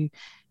that you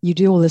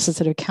do all this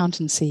sort of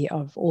accountancy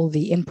of all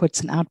the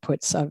inputs and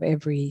outputs of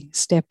every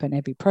step and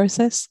every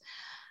process.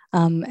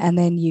 And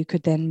then you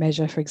could then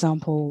measure, for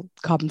example,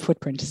 carbon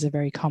footprint is a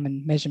very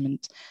common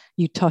measurement.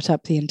 You tot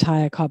up the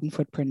entire carbon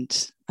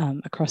footprint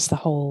across the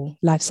whole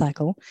life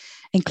cycle,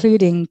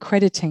 including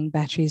crediting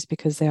batteries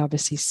because they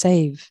obviously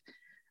save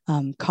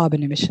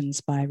carbon emissions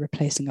by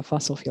replacing a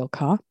fossil fuel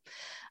car.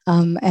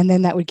 And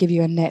then that would give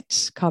you a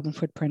net carbon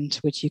footprint,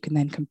 which you can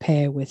then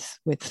compare with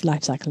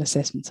life cycle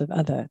assessments of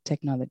other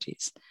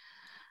technologies.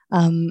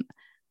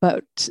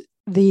 But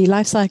the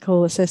life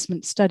cycle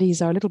assessment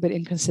studies are a little bit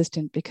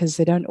inconsistent because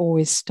they don't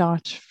always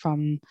start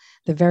from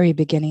the very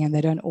beginning and they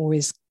don't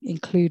always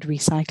include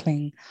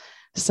recycling.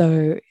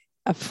 So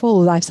a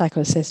full life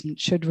cycle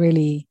assessment should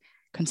really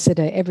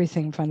consider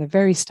everything from the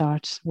very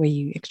start, where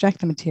you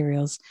extract the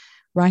materials,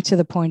 right to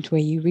the point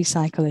where you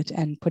recycle it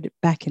and put it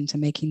back into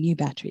making new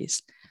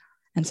batteries.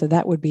 And so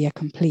that would be a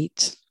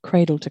complete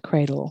cradle to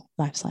cradle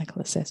life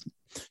cycle assessment.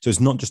 So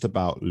it's not just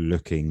about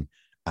looking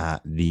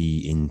at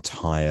the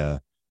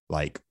entire,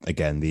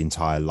 the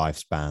entire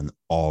lifespan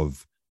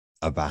of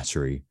a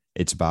battery.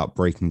 It's about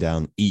breaking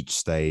down each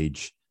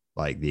stage,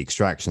 like the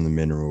extraction of the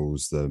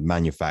minerals, the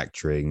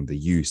manufacturing, the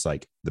use,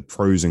 like the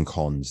pros and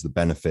cons, the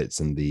benefits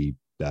and the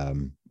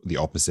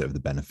opposite of the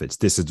benefits,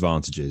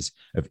 disadvantages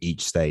of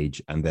each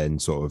stage, and then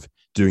sort of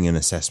doing an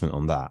assessment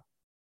on that.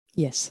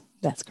 Yes,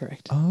 That's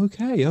correct.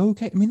 Okay.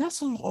 I mean,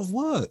 that's a lot of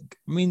work.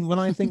 I mean, when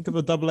I think of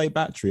a AA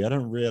battery, I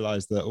don't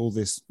realize that all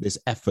this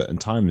effort and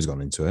time has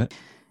gone into it.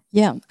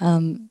 Yeah,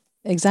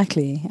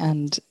 exactly.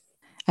 And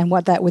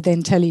what that would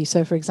then tell you,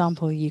 so for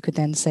example, you could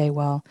then say,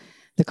 well,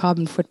 the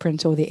carbon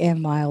footprint or the air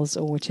miles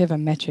or whichever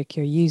metric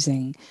you're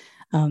using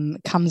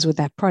comes with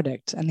that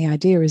product. And the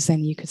idea is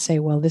then you could say,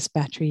 well, this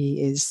battery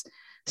is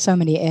so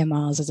many air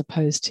miles as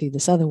opposed to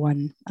this other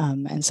one.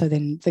 And so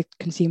then the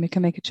consumer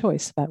can make a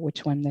choice about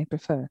which one they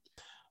prefer.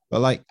 But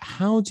like,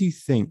 how do you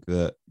think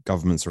that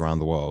governments around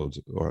the world,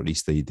 or at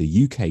least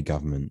the UK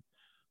government,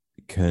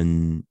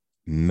 can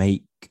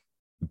make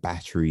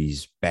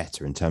batteries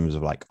better in terms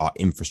of like our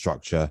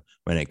infrastructure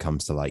when it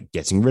comes to like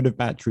getting rid of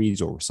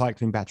batteries or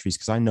recycling batteries?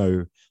 Because I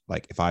know,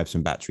 like, if I have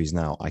some batteries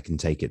now, I can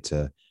take it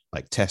to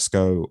like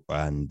Tesco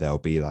and there'll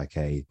be like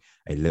a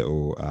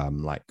little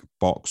like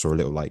box or a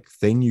little like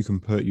thing you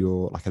can put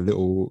your, like a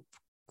little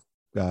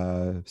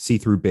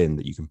see-through bin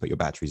that you can put your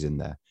batteries in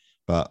there.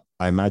 But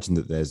I imagine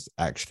that there's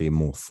actually a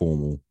more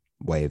formal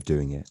way of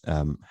doing it.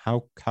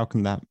 How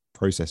can that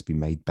process be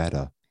made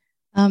better?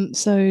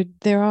 So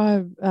there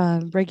are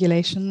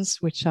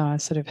regulations which are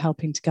sort of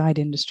helping to guide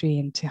industry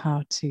into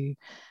how to,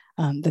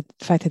 the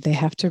fact that they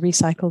have to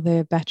recycle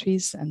their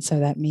batteries. And so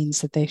that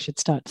means that they should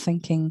start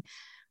thinking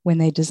when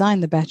they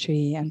design the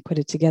battery and put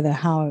it together,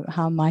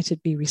 how might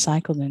it be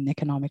recycled in an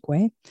economic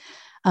way?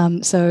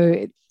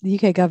 So the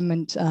UK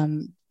government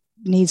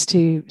needs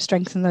to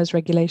strengthen those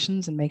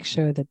regulations and make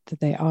sure that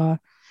they are,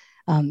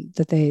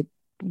 that they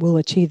will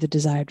achieve the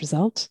desired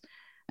result.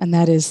 And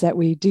that is that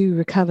we do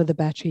recover the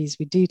batteries,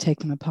 we do take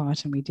them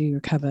apart, and we do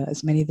recover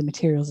as many of the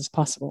materials as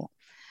possible.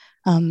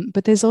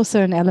 But there's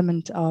also an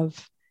element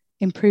of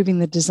improving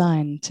the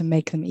design to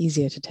make them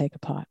easier to take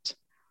apart.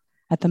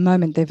 At the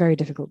moment, they're very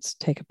difficult to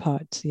take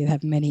apart. You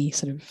have many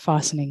sort of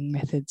fastening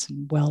methods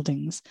and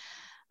weldings.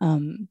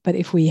 But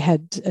if we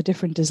had a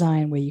different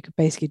design where you could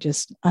basically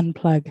just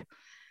unplug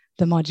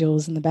the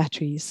modules and the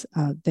batteries,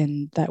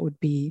 then that would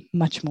be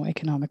much more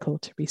economical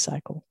to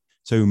recycle.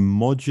 So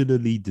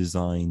modularly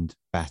designed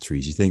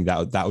batteries, you think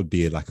that would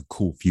be like a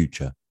cool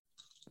future?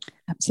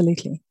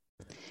 Absolutely.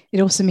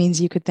 It also means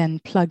you could then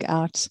plug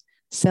out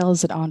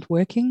cells that aren't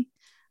working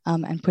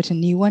and put a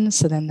new one.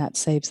 So then that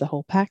saves the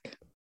whole pack.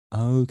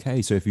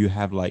 Okay, so if you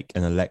have like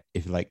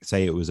if like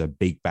say it was a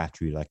big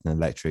battery, like an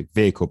electric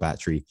vehicle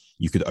battery,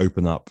 you could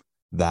open up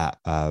that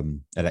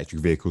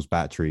electric vehicle's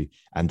battery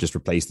and just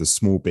replace the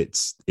small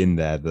bits in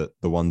there, the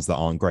ones that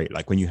aren't great.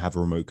 Like when you have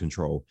a remote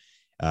control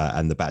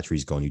and the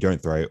battery's gone, you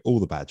don't throw out all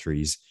the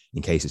batteries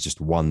in case it's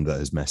just one that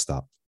has messed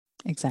up.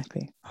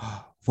 Exactly.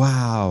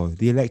 Wow,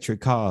 the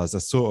electric cars are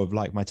sort of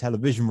like my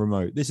television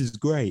remote. This is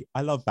great.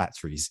 I love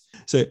batteries.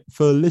 So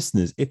for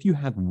listeners, if you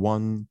had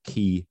one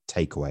key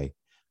takeaway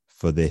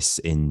for this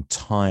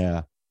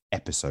entire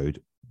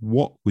episode,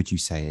 what would you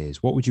say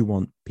is? What would you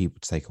want people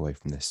to take away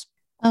from this?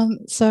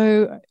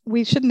 So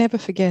we should never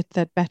forget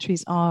that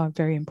batteries are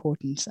very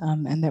important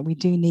and that we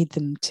do need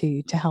them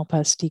to help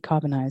us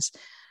decarbonize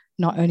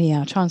not only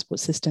our transport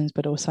systems,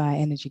 but also our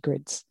energy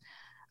grids.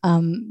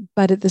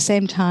 But at the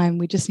same time,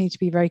 we just need to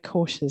be very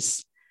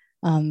cautious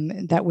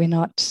that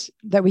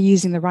we're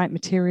using the right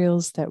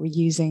materials, that we're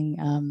using,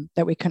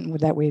 that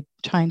we're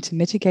trying to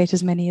mitigate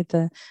as many of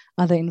the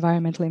other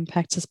environmental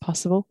impacts as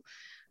possible.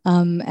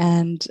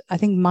 And I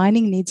think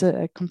mining needs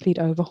a complete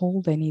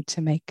overhaul. They need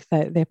to make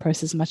their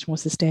process much more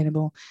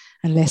sustainable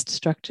and less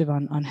destructive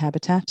on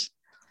habitat.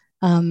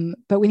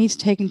 But we need to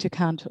take into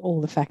account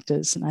all the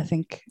factors. And I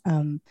think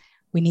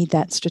we need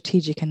that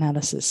strategic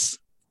analysis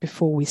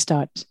before we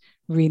start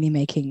really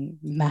making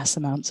mass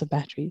amounts of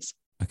batteries.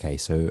 Okay,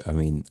 so I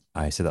mean,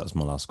 I said that was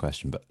my last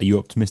question, but are you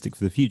optimistic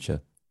for the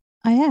future?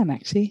 I am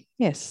actually,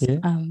 yes. Yeah.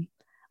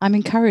 I'm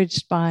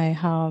encouraged by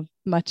how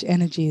much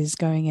energy is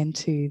going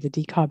into the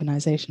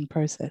decarbonization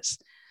process.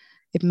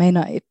 It may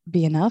not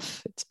be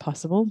enough, it's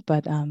possible,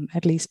 but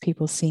at least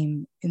people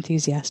seem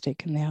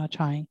enthusiastic and they are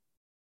trying.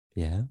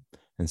 Yeah.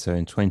 And so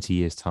in 20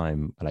 years'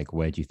 time, like,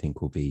 where do you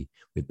think we'll be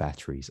with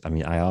batteries? I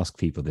mean, I ask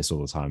people this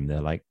all the time.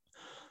 They're like,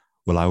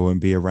 well, I won't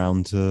be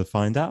around to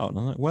find out. And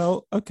I'm like,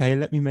 well, okay,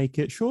 let me make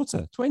it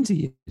shorter. 20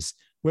 years.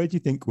 Where do you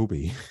think we'll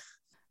be?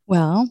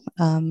 Well,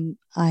 I'm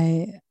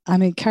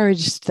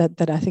encouraged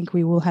that I think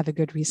we will have a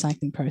good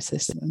recycling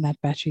process and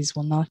that batteries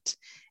will not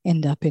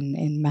end up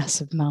in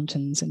massive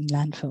mountains and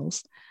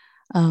landfills.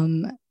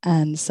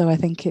 And so I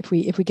think if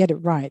we get it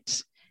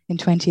right, in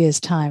 20 years'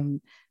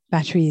 time,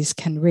 batteries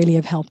can really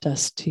have helped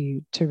us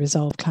to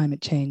resolve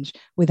climate change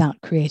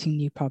without creating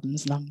new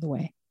problems along the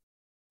way.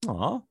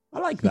 Oh, I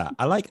like that.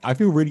 I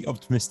feel really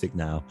optimistic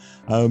now.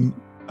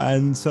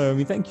 And so, I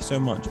mean, thank you so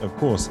much. Of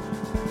course.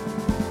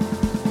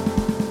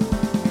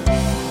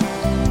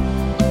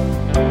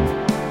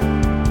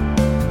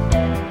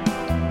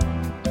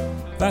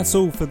 That's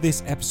all for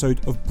this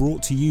episode of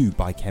Brought to You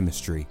by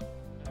Chemistry.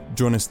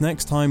 Join us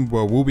next time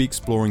where we'll be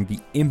exploring the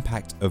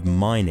impact of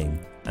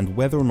mining and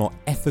whether or not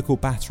ethical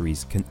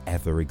batteries can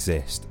ever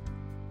exist.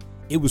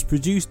 It was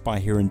produced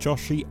by Hiran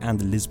Joshi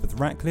and Elizabeth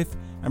Ratcliffe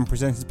and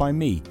presented by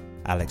me,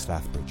 Alex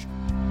Lathbridge.